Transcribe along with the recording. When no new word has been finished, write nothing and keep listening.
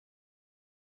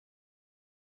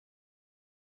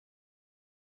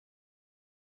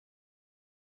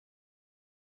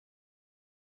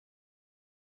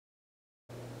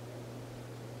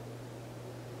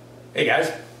Hey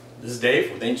guys, this is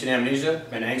Dave with Ancient Amnesia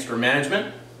and Angster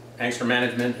Management. Angster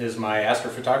Management is my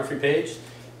astrophotography page.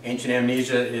 Ancient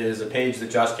Amnesia is a page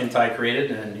that Josh Kintai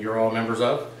created and you're all members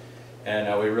of. And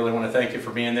we really want to thank you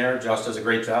for being there. Josh does a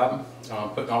great job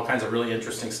putting all kinds of really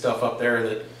interesting stuff up there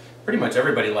that pretty much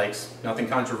everybody likes. Nothing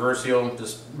controversial,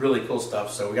 just really cool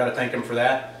stuff. So we got to thank him for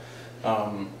that.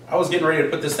 I was getting ready to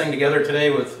put this thing together today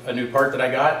with a new part that I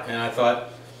got, and I thought,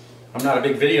 I'm not a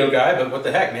big video guy, but what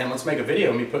the heck, man, let's make a video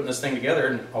of me putting this thing together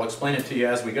and I'll explain it to you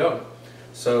as we go.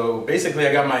 So basically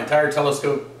I got my entire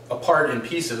telescope apart in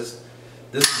pieces.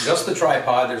 This is just the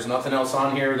tripod, there's nothing else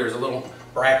on here. There's a little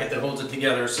bracket that holds it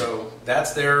together, so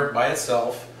that's there by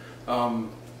itself.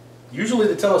 Usually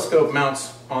the telescope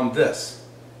mounts on this,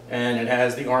 and it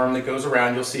has the arm that goes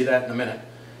around. You'll see that in a minute.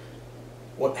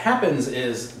 What happens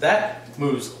is that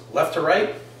moves left to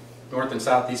right, north and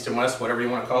south, east and west, whatever you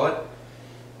want to call it.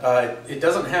 It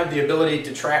doesn't have the ability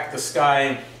to track the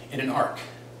sky in an arc.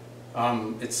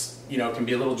 It's, can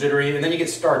be a little jittery, and then you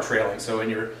get star trailing. So in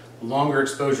your longer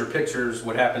exposure pictures,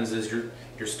 what happens is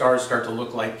your stars start to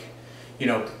look like,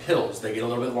 pills. They get a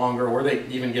little bit longer, or they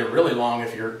even get really long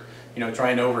if you're,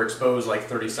 trying to overexpose like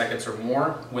 30 seconds or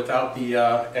more without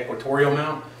the equatorial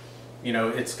mount.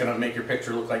 It's going to make your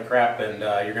picture look like crap, and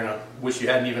you're going to wish you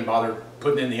hadn't even bothered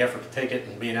putting in the effort to take it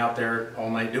and being out there all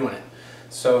night doing it.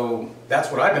 So that's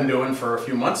what I've been doing for a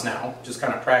few months now, just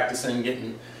kind of practicing,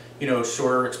 getting,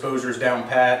 shorter exposures down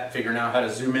pat, figuring out how to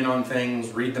zoom in on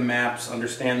things, read the maps,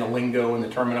 understand the lingo and the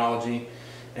terminology.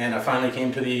 And I finally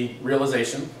came to the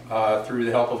realization, through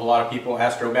the help of a lot of people,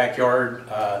 Astro Backyard,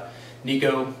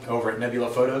 Nico over at Nebula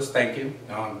Photos, thank you.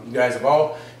 You guys have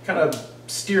all kind of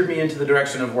steered me into the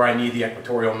direction of where I need the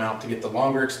equatorial mount to get the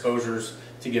longer exposures,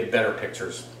 to get better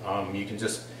pictures.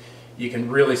 You can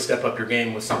really step up your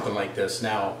game with something like this.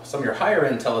 Now, some of your higher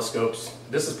end telescopes,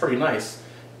 this is pretty nice.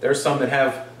 There's some that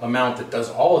have a mount that does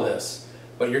all of this,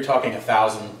 but you're talking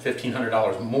 $1,000,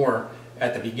 $1,500 more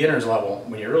at the beginner's level.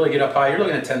 When you really get up high, you're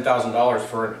looking at $10,000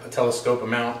 for a telescope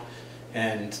mount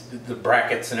and the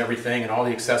brackets and everything and all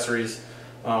the accessories.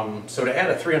 So to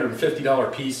add a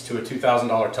 $350 piece to a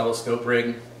 $2,000 telescope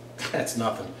rig, that's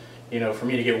nothing. For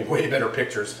me to get way better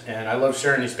pictures. And I love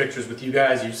sharing these pictures with you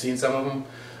guys. You've seen some of them.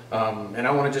 And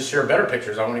I want to just share better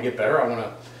pictures. I want to get better. I want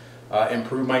to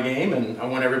improve my game, and I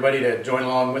want everybody to join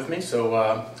along with me. So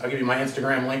I'll give you my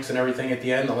Instagram links and everything at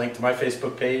the end, the link to my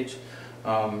Facebook page.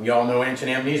 Y'all know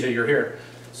Ancient Amnesia, you're here.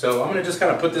 So I'm going to just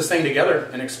kind of put this thing together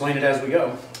and explain it as we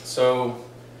go. So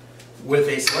with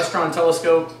a Celestron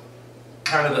telescope,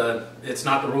 it's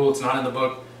not the rule, it's not in the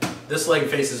book. This leg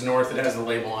faces north, it has the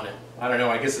label on it. I don't know,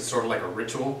 I guess it's sort of like a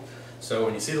ritual. So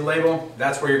when you see the label,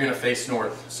 that's where you're going to face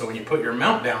north. So when you put your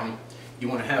mount down, you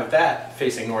want to have that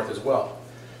facing north as well.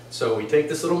 So we take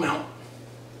this little mount.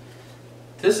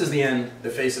 This is the end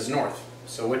that faces north.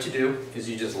 So what you do is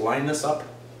you just line this up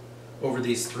over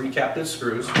these 3 captive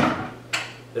screws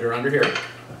that are under here.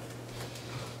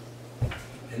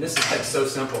 And this is like so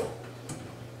simple.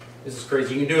 This is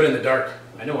crazy. You can do it in the dark.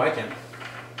 I know I can.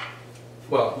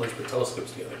 Well, let's put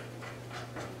telescopes together.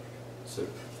 So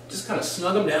just kind of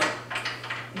snug them down.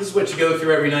 This is what you go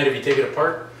through every night if you take it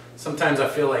apart. Sometimes I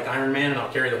feel like Iron Man and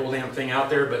I'll carry the whole damn thing out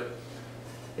there, but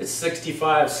it's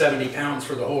 65, 70 pounds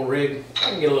for the whole rig.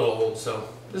 I can get a little old, so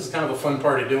this is kind of a fun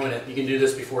part of doing it. You can do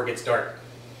this before it gets dark.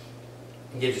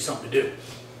 It gives you something to do.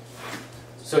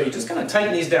 So you just kind of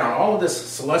tighten these down. All of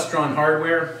this Celestron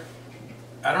hardware,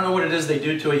 I don't know what it is they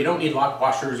do to it. You don't need lock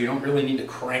washers. You don't really need to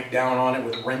crank down on it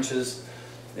with wrenches.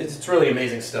 It's really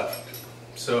amazing stuff.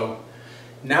 So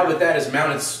now that that is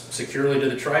mounted securely to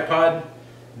the tripod,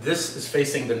 this is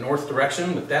facing the north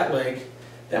direction with that leg.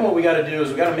 Then what we got to do is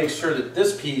we got to make sure that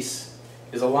this piece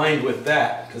is aligned with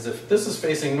that, because if this is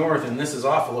facing north and this is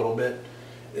off a little bit,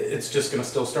 it's just going to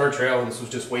still star trail, and this was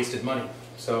just wasted money.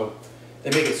 So they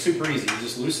make it super easy. You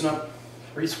just loosen up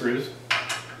 3 screws,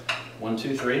 1,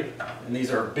 2, 3, and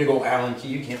these are a big old Allen key.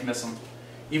 You can't miss them.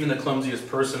 Even the clumsiest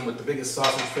person with the biggest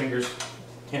sausage fingers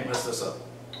can't mess this up.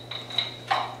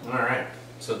 All right.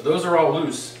 So those are all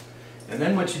loose, and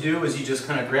then what you do is you just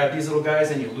kind of grab these little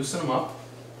guys and you loosen them up,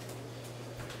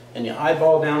 and you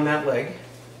eyeball down that leg,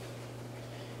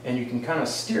 and you can kind of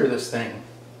steer this thing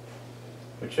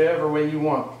whichever way you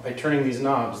want by turning these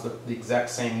knobs the exact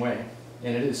same way,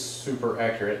 and it is super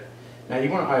accurate. Now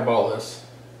you want to eyeball this.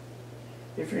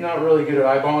 If you're not really good at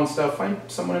eyeballing stuff, find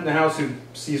someone in the house who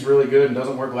sees really good and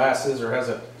doesn't wear glasses or has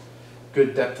a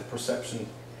good depth of perception.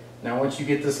 Now once you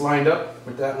get this lined up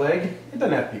with that leg, it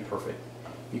doesn't have to be perfect.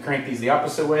 You crank these the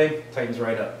opposite way, it tightens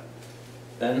right up.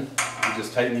 Then you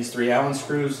just tighten these 3 Allen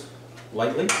screws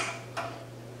lightly.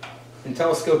 In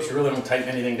telescopes, you really don't tighten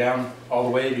anything down all the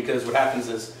way, because what happens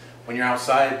is when you're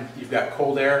outside, you've got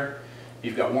cold air,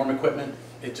 you've got warm equipment,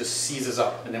 it just seizes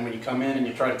up. And then when you come in and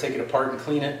you try to take it apart and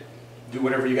clean it, do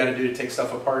whatever you got to do to take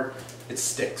stuff apart, it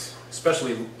sticks.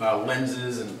 Especially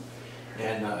lenses and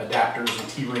adapters and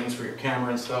T-rings for your camera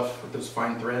and stuff with those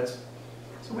fine threads.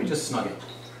 So we just snug it.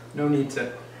 No need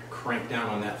to crank down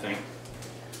on that thing.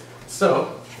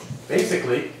 So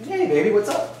basically, hey baby, what's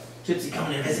up? Gypsy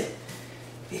coming to visit.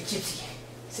 Hey Gypsy,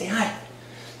 say hi.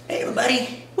 Hey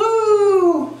everybody,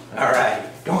 woo! All right,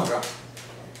 go on girl.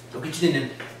 Go get your din.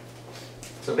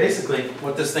 So basically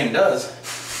what this thing does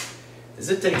is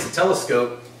it takes a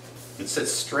telescope, it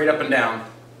sits straight up and down,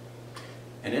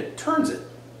 and it turns it.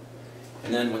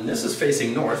 And then when this is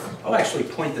facing north, I'll actually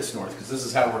point this north because this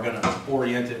is how we're going to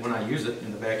orient it when I use it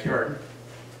in the backyard.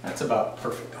 That's about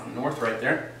perfect on north right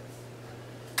there.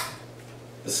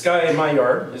 The sky in my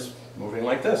yard is moving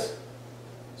like this.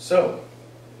 So,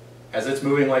 as it's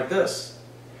moving like this,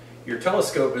 your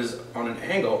telescope is on an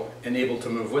angle and able to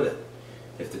move with it.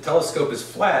 If the telescope is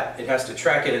flat, it has to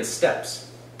track it in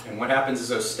steps. And what happens is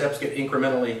those steps get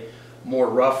incrementally more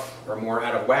rough or more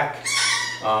out of whack.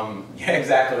 Yeah,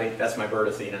 exactly. That's my bird,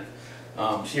 Athena.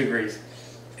 She agrees.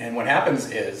 And what happens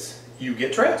is you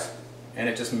get trails, and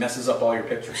it just messes up all your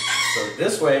pictures. So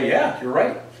this way, yeah, you're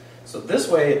right. So this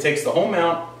way, it takes the whole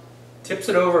mount, tips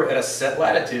it over at a set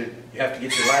latitude. You have to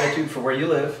get your latitude for where you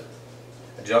live,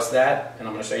 adjust that, and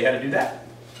I'm going to show you how to do that.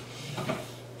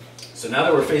 So now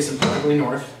that we're facing perfectly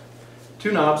north,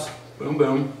 2 knobs, boom,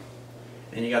 boom,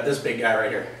 and you got this big guy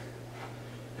right here.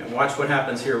 And watch what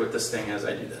happens here with this thing as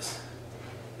I do this.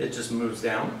 It just moves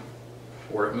down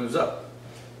or it moves up.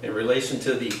 In relation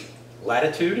to the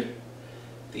latitude,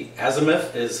 the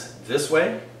azimuth is this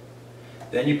way.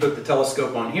 Then you put the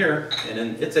telescope on here and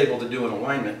then it's able to do an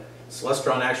alignment.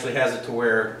 Celestron actually has it to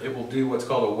where it will do what's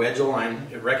called a wedge align.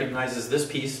 It recognizes this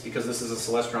piece because this is a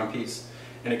Celestron piece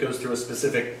and it goes through a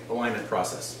specific alignment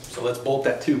process. So let's bolt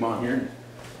that tube on here and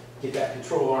get that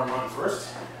control arm on first.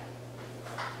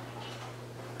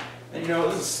 And you know,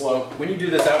 this is slow. When you do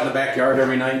this out in the backyard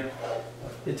every night,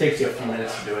 it takes you a few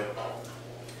minutes to do it.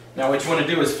 Now what you want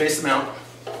to do is face the mount.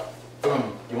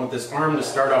 Boom. You want this arm to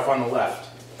start off on the left.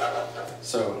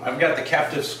 So I've got the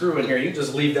captive screw in here. You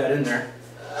just leave that in there.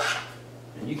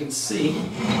 And you can see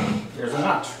there's a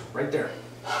notch right there.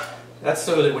 That's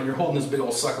so that when you're holding this big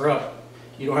old sucker up,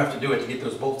 you don't have to do it to get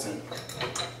those bolts in.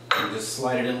 You just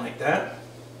slide it in like that.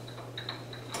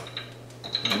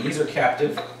 And these are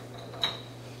captive.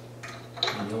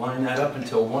 And you line that up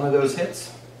until one of those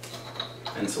hits.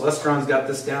 And Celestron's got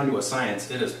this down to a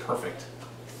science. It is perfect.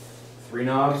 3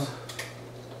 knobs.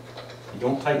 You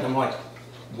don't tighten them like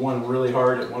one really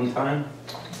hard at one time.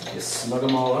 You snug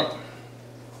them all up.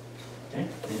 Okay,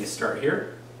 and you start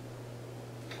here.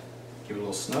 Give it a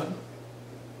little snug. A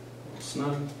little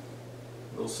snug.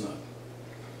 A little snug.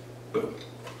 Boom.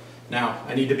 Now,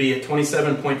 I need to be at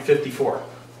 27.54.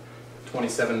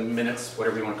 27 minutes,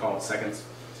 whatever you want to call it, seconds.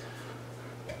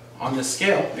 On this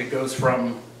scale, it goes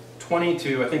from 20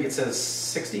 to, I think it says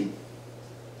 60.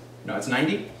 No, it's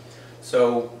 90.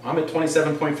 So I'm at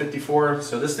 27.54,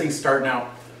 so this thing's starting out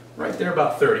right there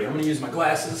about 30. I'm going to use my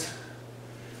glasses,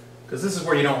 because this is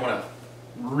where you don't want to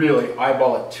really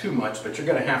eyeball it too much, but you're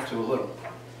going to have to a little.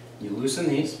 You loosen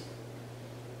these,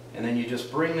 and then you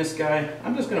just bring this guy,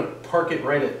 I'm just going to park it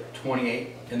right at 28,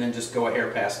 and then just go a hair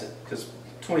past it, because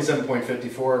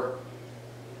 27.54,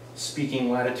 speaking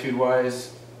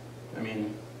latitude-wise, I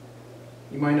mean,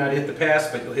 you might not hit the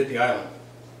pass, but you'll hit the island.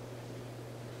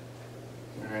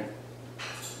 Alright.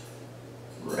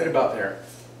 Right about there.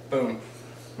 Boom.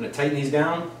 I'm going to tighten these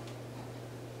down.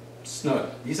 Snug.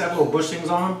 These have little bushings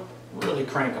on them. Really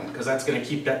crank them, because that's going to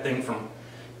keep that thing from,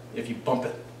 if you bump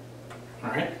it.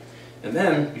 Alright? And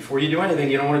then, before you do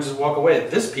anything, you don't want to just walk away.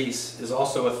 This piece is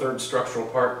also a third structural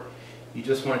part. You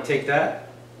just want to take that,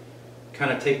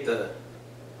 kind of take the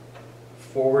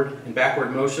forward and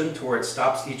backward motion to where it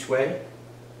stops each way.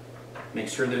 Make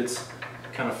sure that it's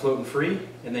kind of floating free,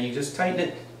 and then you just tighten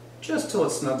it just till it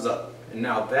snugs up. And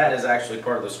now that is actually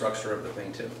part of the structure of the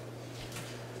thing too.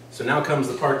 So now comes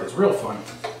the part that's real fun,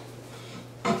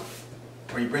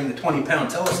 where you bring the 20-pound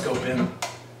telescope in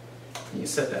and you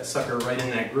set that sucker right in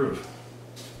that groove.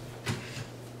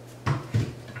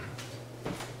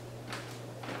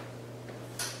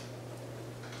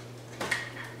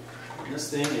 This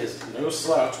thing is no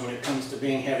slouch when it comes to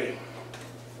being heavy.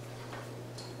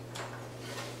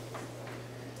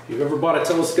 If you've ever bought a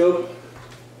telescope,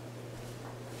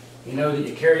 you know that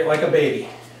you carry it like a baby.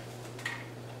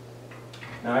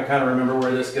 Now I kind of remember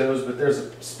where this goes, but there's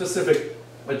a specific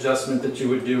adjustment that you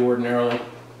would do ordinarily.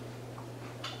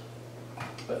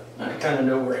 But I kind of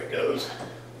know where it goes.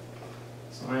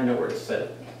 so I know where to set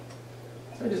it.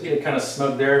 So I just get it kind of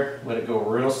snug there, let it go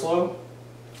real slow,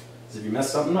 because if you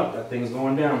mess something up, that thing's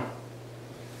going down.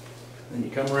 Then you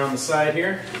come around the side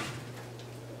here,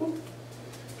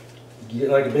 get it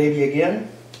like a baby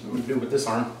again. I'm going to do it with this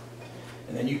arm.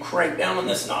 And then you crank down on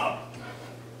this knob.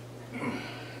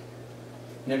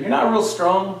 Now if you're not real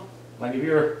strong, like if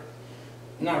you're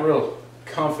not real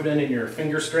confident in your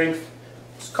finger strength,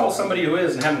 just call somebody who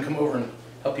is and have them come over and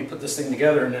help you put this thing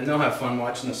together, and then they'll have fun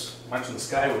watching the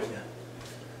sky with you.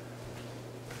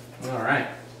 Alright,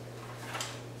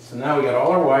 so now we got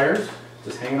all our wires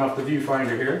just hanging off the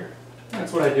viewfinder here.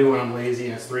 That's what I do when I'm lazy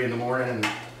and it's 3 in the morning and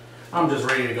I'm just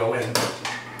ready to go in.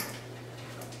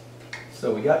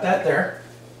 So we got that there.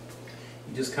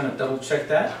 You just kind of double check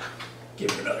that,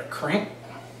 give it another crank.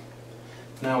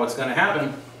 Now what's going to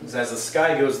happen is as the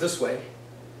sky goes this way,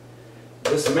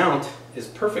 this mount is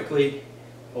perfectly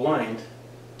aligned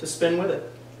to spin with it.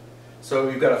 So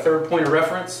you've got a third point of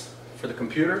reference for the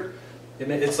computer.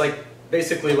 It's like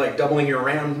basically like doubling your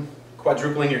RAM,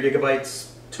 quadrupling your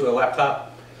gigabytes to a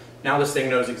laptop. Now this thing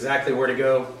knows exactly where to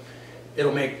go.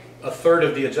 It'll make a third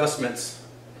of the adjustments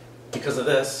because of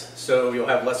this. So you'll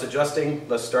have less adjusting,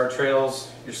 less star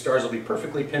trails. Your stars will be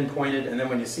perfectly pinpointed. And then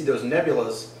when you see those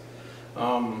nebulas,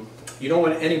 you don't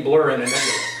want any blur in a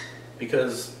nebula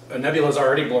because a nebula is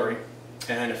already blurry.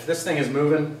 And if this thing is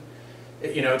moving,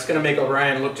 it's going to make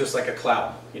Orion look just like a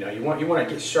cloud. You want to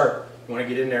get sharp. You want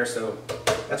to get in there, so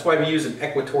that's why we use an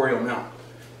equatorial mount.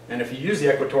 And if you use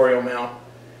the equatorial mount,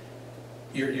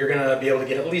 you're going to be able to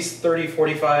get at least 30,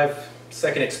 45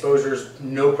 second exposures,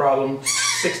 no problem.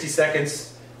 60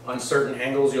 seconds on certain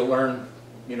angles. You'll learn,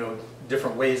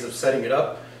 different ways of setting it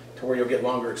up to where you'll get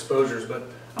longer exposures. But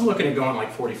I'm looking at going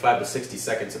like 45 to 60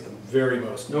 seconds at the very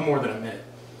most, no more than a minute.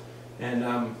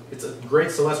 And it's a great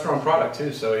Celestron product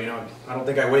too, so I don't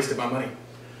think I wasted my money.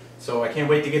 So I can't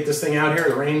wait to get this thing out here.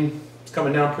 The rain is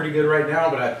coming down pretty good right now,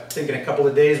 but I think in a couple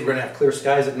of days we're going to have clear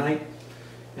skies at night.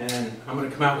 And I'm going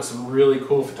to come out with some really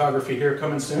cool photography here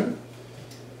coming soon.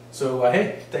 So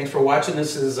hey, thanks for watching.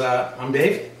 This is, I'm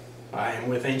Dave. I am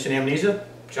with Ancient Amnesia.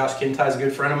 Josh Kintai is a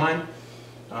good friend of mine.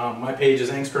 My page is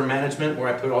Celestron Management,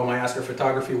 where I put all my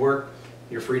astrophotography work.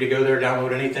 You're free to go there,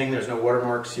 download anything. There's no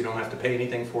watermarks. You don't have to pay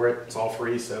anything for it. It's all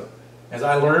free. So as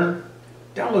I learn,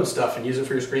 download stuff and use it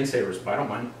for your screensavers, but I don't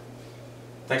mind.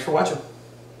 Thanks for watching.